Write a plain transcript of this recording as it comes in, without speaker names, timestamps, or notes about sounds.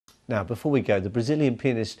Now, before we go, the Brazilian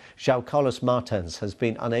pianist João Carlos Martins has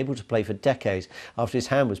been unable to play for decades after his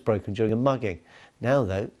hand was broken during a mugging. Now,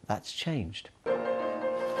 though, that's changed.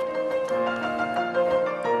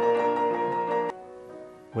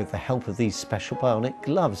 With the help of these special bionic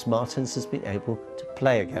gloves, Martins has been able to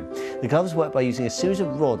play again. The gloves work by using a series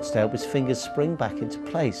of rods to help his fingers spring back into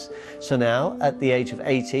place. So now, at the age of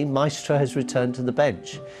 80, Maestro has returned to the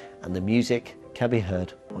bench and the music can be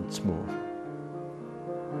heard once more.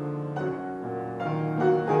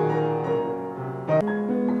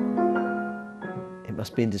 It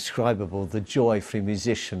must be indescribable, the joy for a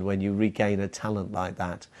musician when you regain a talent like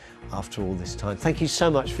that after all this time. Thank you so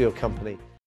much for your company.